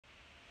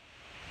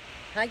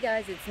Hi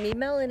guys, it's me,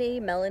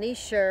 Melanie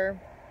Schurr,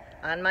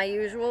 on my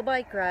usual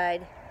bike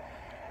ride.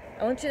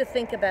 I want you to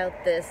think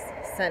about this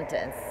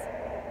sentence.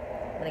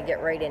 I'm going to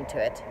get right into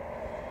it.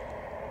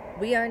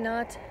 We are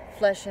not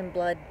flesh and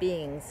blood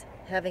beings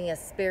having a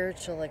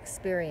spiritual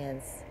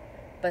experience,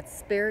 but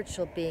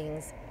spiritual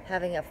beings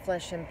having a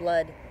flesh and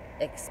blood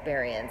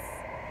experience.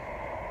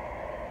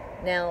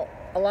 Now,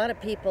 a lot of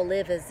people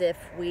live as if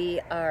we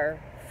are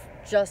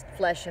just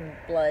flesh and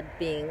blood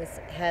beings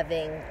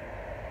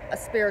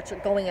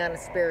going on a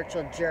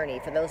spiritual journey.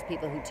 For those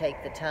people who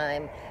take the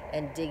time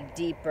and dig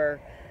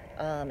deeper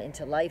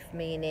into life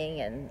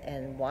meaning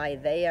and why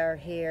they are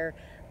here,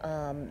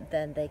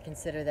 then they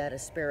consider that a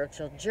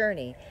spiritual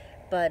journey.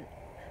 But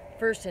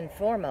first and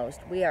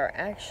foremost, we are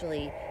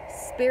actually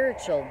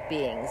spiritual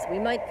beings. We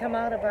might come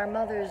out of our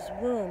mother's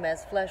womb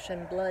as flesh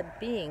and blood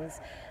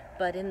beings,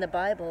 but in the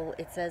Bible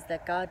it says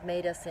that God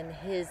made us in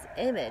His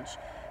image.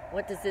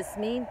 What does this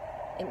mean?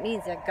 It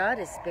means that God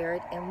is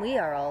spirit and we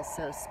are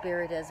also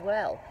spirit as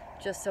well.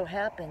 Just so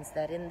happens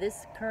that in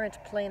this current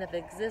plane of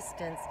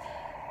existence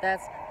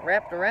that's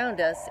wrapped around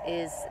us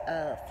is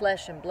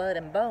flesh and blood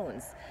and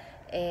bones.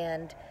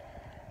 And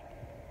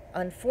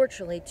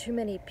unfortunately, too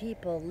many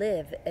people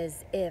live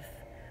as if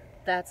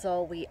that's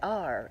all we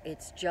are.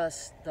 It's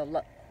just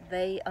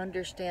they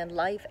understand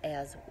life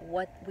as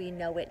what we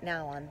know it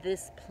now on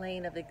this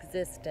plane of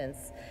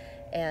existence,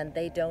 and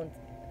they don't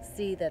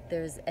see that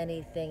there's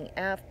anything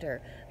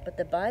after. But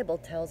the Bible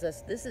tells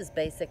us this is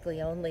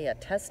basically only a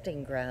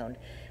testing ground.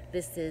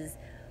 This is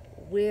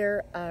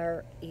where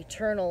our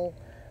eternal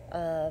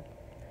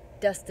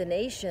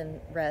destination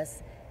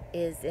rests,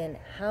 is in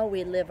how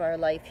we live our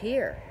life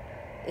here,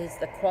 is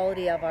the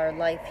quality of our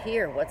life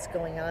here, what's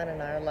going on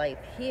in our life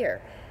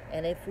here.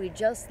 And if we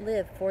just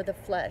live for the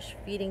flesh,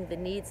 feeding the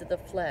needs of the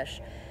flesh,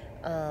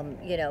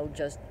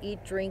 just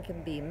eat, drink,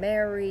 and be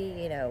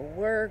merry,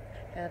 work,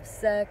 have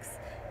sex,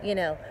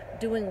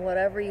 doing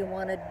whatever you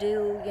want to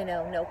do,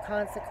 no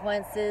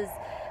consequences,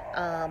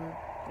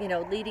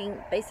 leading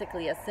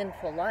basically a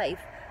sinful life.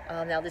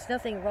 Now, there's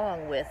nothing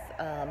wrong with,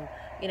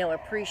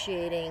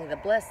 appreciating the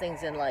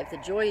blessings in life, the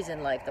joys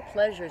in life, the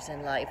pleasures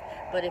in life.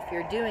 But if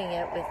you're doing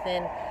it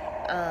within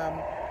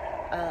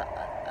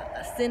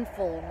a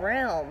sinful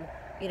realm,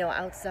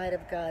 outside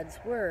of God's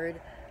word,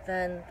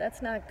 then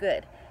that's not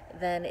good.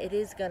 Then it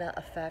is going to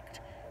affect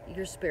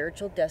your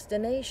spiritual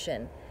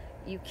destination.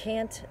 You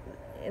can't,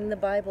 in the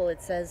Bible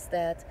it says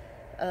that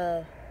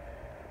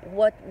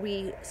what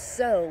we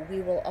sow, we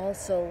will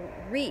also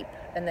reap,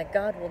 and that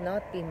God will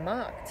not be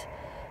mocked.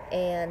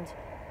 And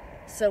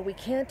so we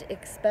can't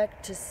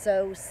expect to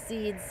sow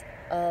seeds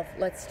of,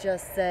 let's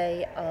just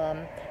say,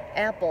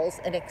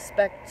 apples and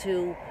expect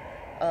to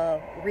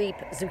reap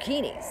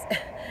zucchinis.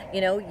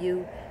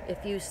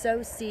 If you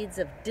sow seeds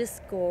of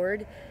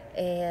discord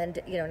and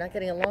not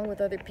getting along with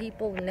other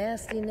people,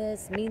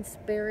 nastiness,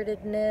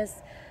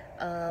 mean-spiritedness,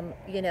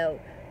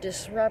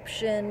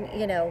 disruption,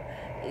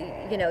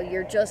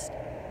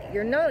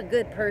 you're not a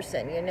good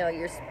person.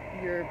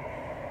 You're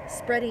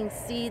spreading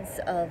seeds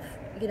of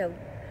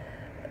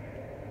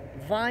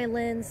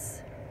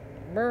violence,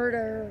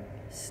 murder,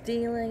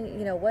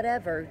 stealing,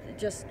 whatever,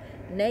 just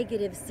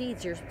negative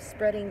seeds. You're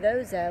spreading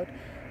those out.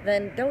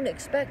 Then don't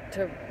expect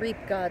to reap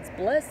God's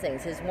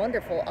blessings, His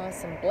wonderful,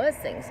 awesome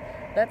blessings.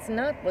 That's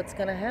not what's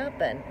going to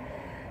happen.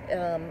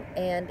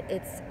 And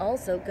it's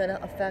also going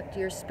to affect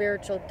your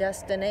spiritual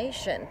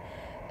destination.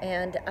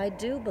 And I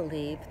do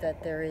believe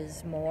that there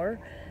is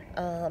more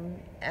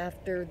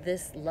after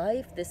this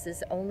life. This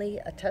is only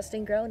a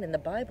testing ground, and the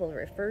Bible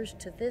refers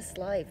to this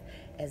life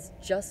as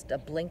just a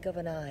blink of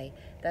an eye.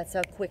 That's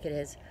how quick it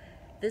is.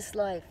 This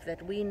life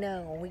that we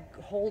know, we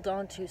hold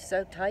on to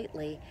so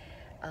tightly,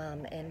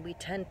 and we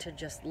tend to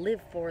just live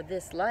for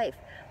this life.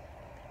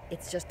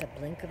 It's just a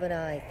blink of an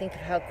eye. Think of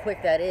how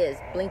quick that is.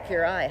 Blink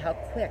your eye, how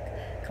quick,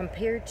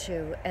 compared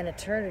to an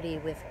eternity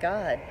with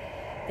God.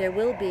 There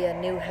will be a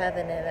new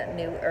heaven and a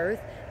new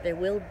earth. There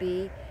will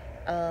be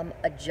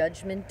a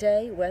judgment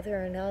day,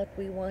 whether or not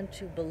we want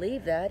to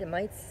believe that. It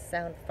might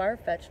sound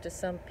far-fetched to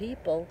some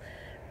people,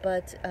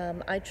 but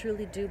I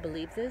truly do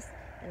believe this,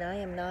 and I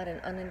am not an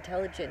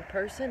unintelligent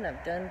person.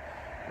 I've done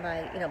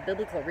my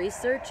biblical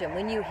research, and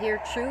when you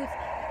hear truth,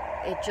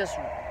 it just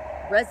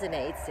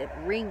resonates, it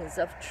rings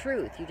of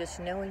truth. You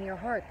just know in your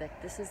heart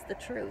that this is the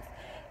truth.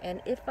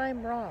 And if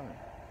I'm wrong,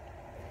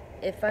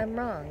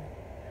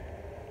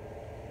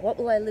 what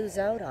will I lose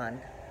out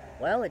on?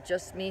 Well, it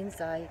just means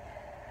I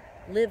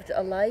lived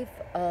a life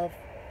of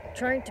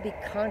trying to be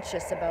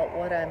conscious about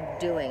what I'm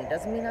doing.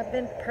 Doesn't mean I've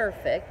been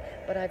perfect,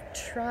 but I've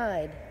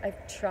tried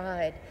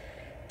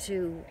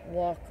to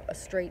walk a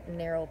straight and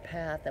narrow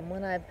path. And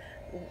when I've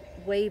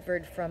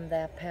wavered from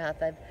that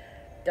path, I've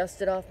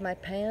dusted off my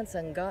pants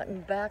and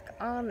gotten back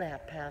on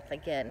that path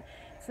again.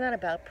 It's not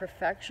about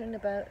perfection,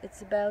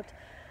 it's about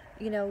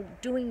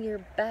doing your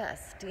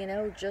best,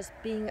 just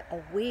being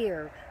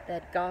aware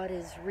that God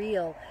is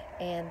real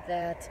and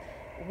that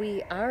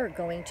we are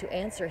going to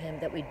answer Him,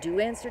 that we do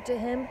answer to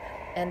Him,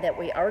 and that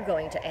we are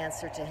going to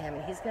answer to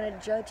Him. He's going to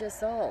judge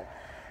us all.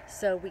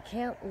 So we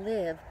can't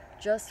live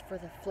just for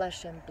the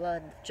flesh and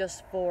blood,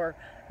 just for,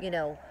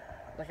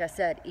 like I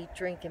said, eat,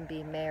 drink, and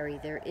be merry.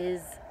 There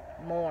is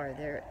more.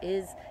 There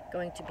is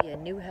going to be a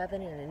new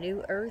heaven and a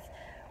new earth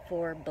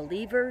for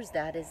believers.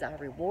 That is our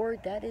reward.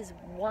 That is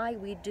why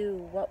we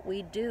do what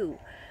we do,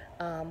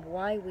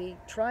 why we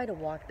try to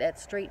walk that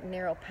straight and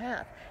narrow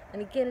path.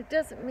 And again, it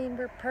doesn't mean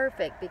we're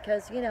perfect,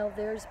 because,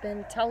 there's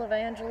been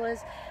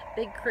televangelists,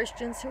 big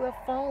Christians who have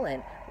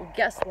fallen. Well,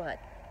 guess what?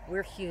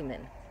 We're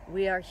human.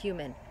 We are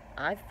human.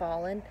 I've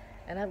fallen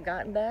and I've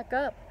gotten back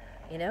up.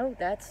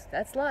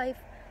 That's life.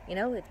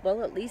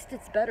 Well, at least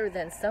it's better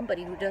than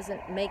somebody who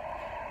doesn't make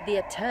the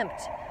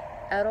attempt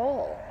at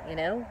all.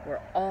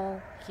 We're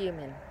all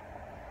human.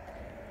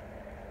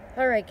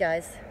 All right,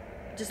 guys.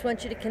 Just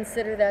want you to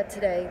consider that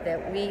today,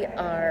 that we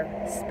are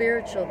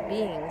spiritual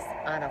beings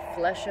on a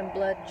flesh and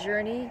blood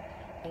journey,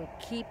 and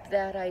keep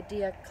that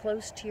idea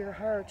close to your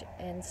heart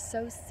and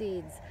sow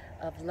seeds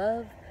of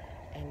love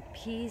and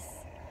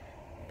peace,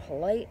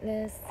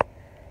 politeness.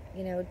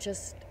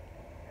 Just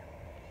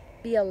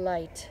be a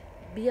light,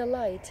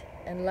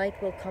 and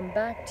light will come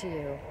back to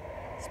you.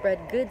 Spread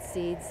good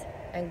seeds,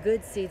 and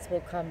good seeds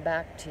will come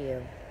back to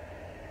you.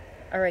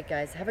 All right,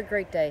 guys, have a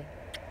great day.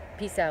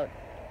 Peace out.